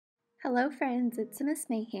Hello friends, it's Miss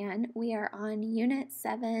Mahan. We are on Unit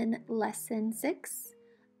 7, Lesson 6.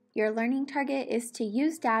 Your learning target is to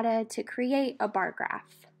use data to create a bar graph.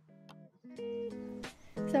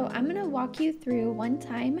 So I'm going to walk you through one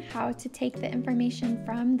time how to take the information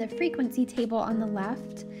from the frequency table on the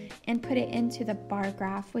left and put it into the bar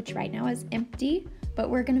graph, which right now is empty, but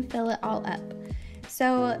we're going to fill it all up.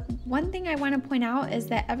 So one thing I want to point out is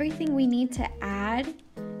that everything we need to add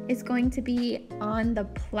is going to be on the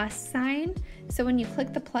plus sign. So when you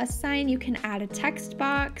click the plus sign, you can add a text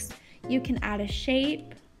box, you can add a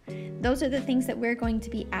shape. Those are the things that we're going to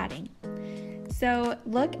be adding. So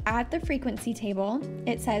look at the frequency table.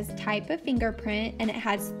 It says type of fingerprint and it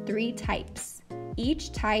has 3 types.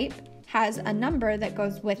 Each type has a number that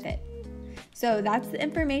goes with it. So that's the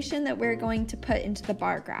information that we're going to put into the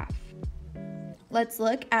bar graph. Let's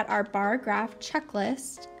look at our bar graph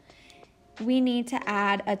checklist. We need to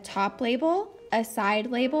add a top label, a side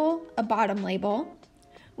label, a bottom label.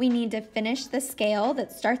 We need to finish the scale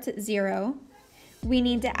that starts at 0. We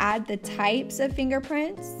need to add the types of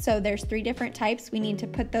fingerprints. So there's 3 different types. We need to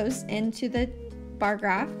put those into the bar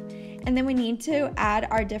graph. And then we need to add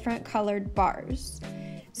our different colored bars.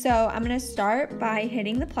 So I'm going to start by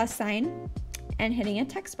hitting the plus sign and hitting a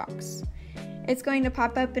text box. It's going to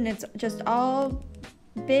pop up and it's just all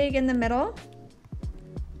big in the middle.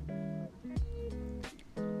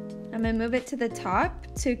 I'm going to move it to the top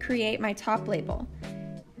to create my top label.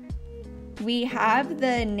 We have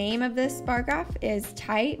the name of this bar graph is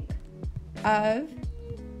type of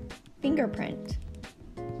fingerprint.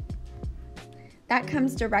 That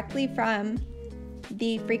comes directly from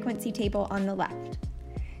the frequency table on the left.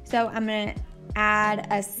 So I'm going to add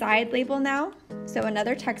a side label now, so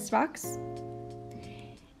another text box.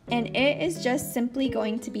 And it is just simply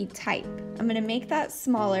going to be type. I'm going to make that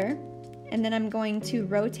smaller. And then I'm going to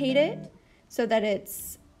rotate it so that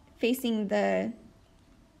it's facing the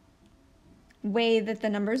way that the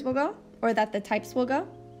numbers will go, or that the types will go.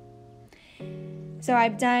 So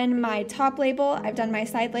I've done my top label, I've done my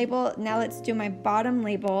side label. Now let's do my bottom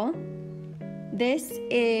label. This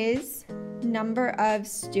is number of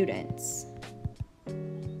students.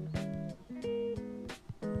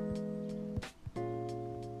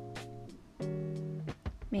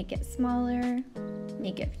 Make it smaller,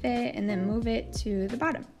 make it fit, and then move it to the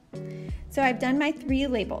bottom. So I've done my 3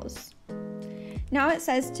 labels. Now it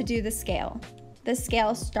says to do the scale. The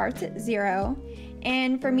scale starts at 0,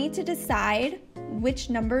 and for me to decide which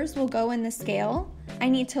numbers will go in the scale, I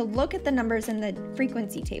need to look at the numbers in the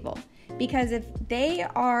frequency table, because if they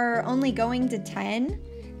are only going to 10,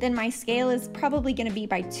 then my scale is probably going to be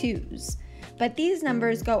by 2s. But these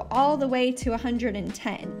numbers go all the way to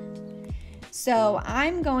 110. So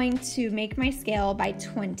I'm going to make my scale by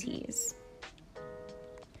 20s.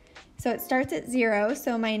 So it starts at 0,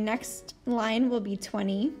 so my next line will be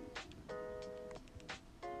 20.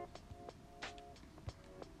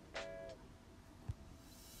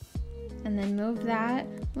 And then move that,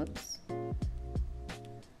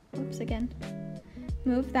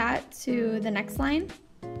 move that to the next line.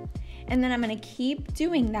 And then I'm going to keep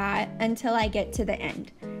doing that until I get to the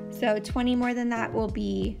end. So 20 more than that will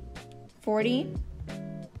be 40.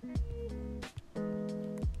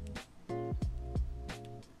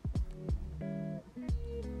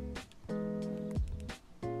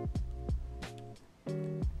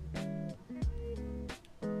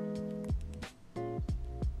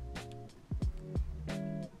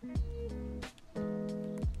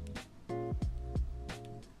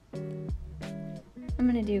 I'm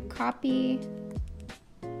going to do copy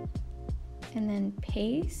and then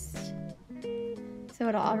paste. So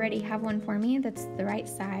it'll already have one for me that's the right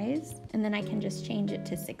size, and then I can just change it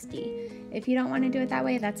to 60. If you don't want to do it that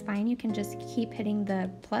way, that's fine. You can just keep hitting the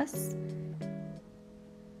plus.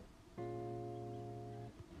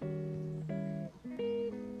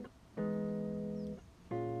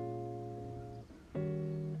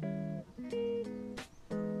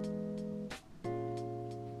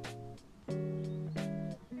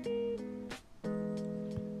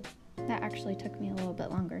 That actually took me a little bit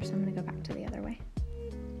longer, so I'm going to go back to the other way.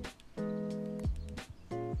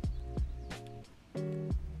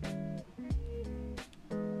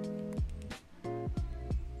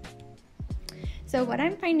 So what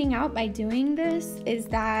I'm finding out by doing this is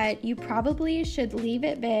that you probably should leave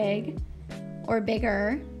it big or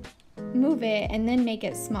bigger, move it, and then make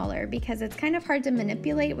it smaller, because it's kind of hard to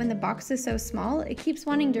manipulate when the box is so small. It keeps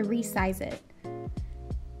wanting to resize it.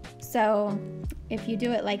 So if you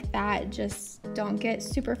do it like that, just don't get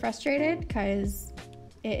super frustrated, because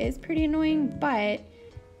it is pretty annoying, but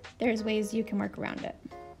there's ways you can work around it.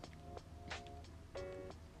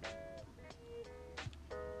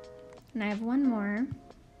 And I have one more.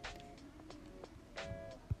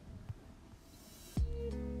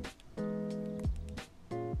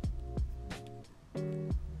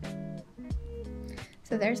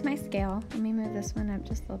 So there's my scale. Let me move this one up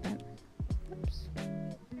just a little bit. Oops.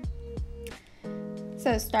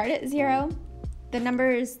 So start at 0. The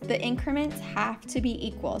numbers, the increments have to be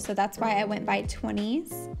equal. So that's why I went by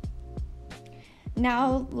 20s.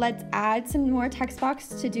 Now let's add some more text box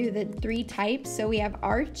to do the 3 types. So we have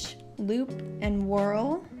arch, loop, and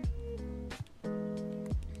whirl.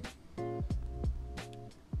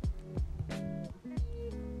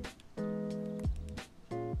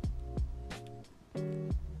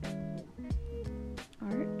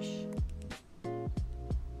 Arch,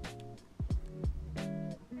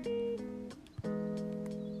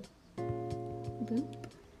 loop,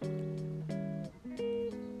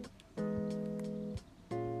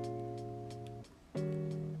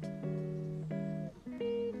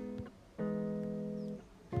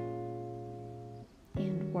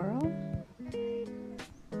 and whirl.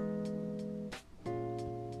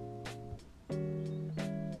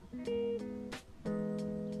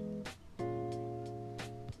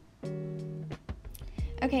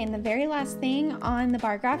 Okay, and the very last thing on the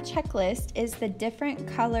bar graph checklist is the different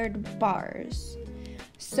colored bars.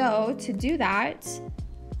 So to do that,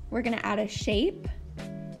 we're gonna add a shape,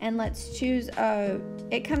 and let's choose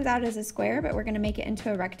it comes out as a square, but we're gonna make it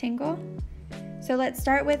into a rectangle. So let's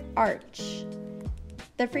start with arch.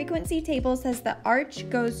 The frequency table says the arch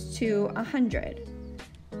goes to 100.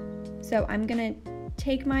 So I'm gonna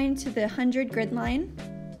take mine to the 100 grid line.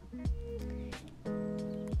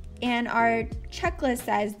 And our checklist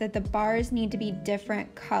says that the bars need to be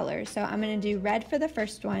different colors. So I'm gonna do red for the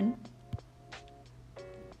first one.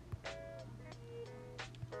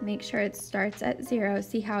 Make sure it starts at 0.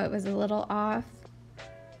 See how it was a little off?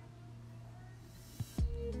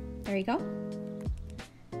 There you go.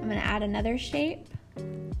 I'm gonna add another shape.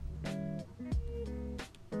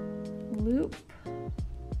 Loop.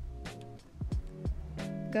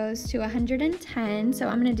 Goes to 110, so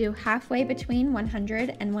I'm gonna do halfway between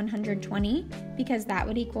 100 and 120 because that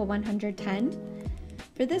would equal 110.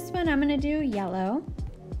 For this one, I'm gonna do yellow.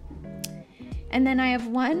 And then I have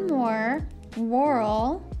one more,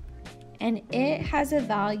 whirl, and it has a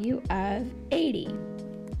value of 80.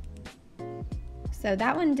 So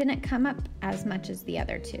that one didn't come up as much as the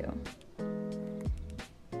other two.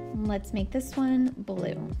 Let's make this one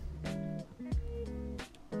blue.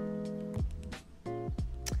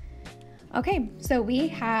 Okay, so we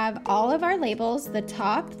have all of our labels, the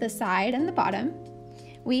top, the side, and the bottom.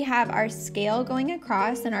 We have our scale going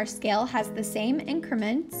across, and our scale has the same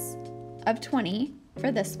increments of 20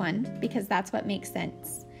 for this one because that's what makes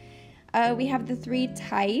sense. We have the 3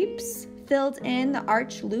 types filled in, the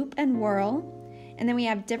arch, loop, and whirl. And then we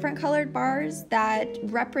have different colored bars that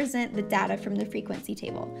represent the data from the frequency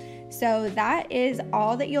table. So that is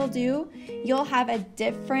all that you'll do. You'll have a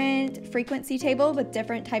different frequency table with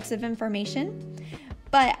different types of information,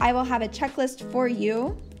 but I will have a checklist for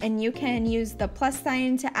you, and you can use the plus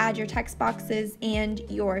sign to add your text boxes and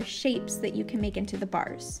your shapes that you can make into the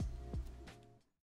bars.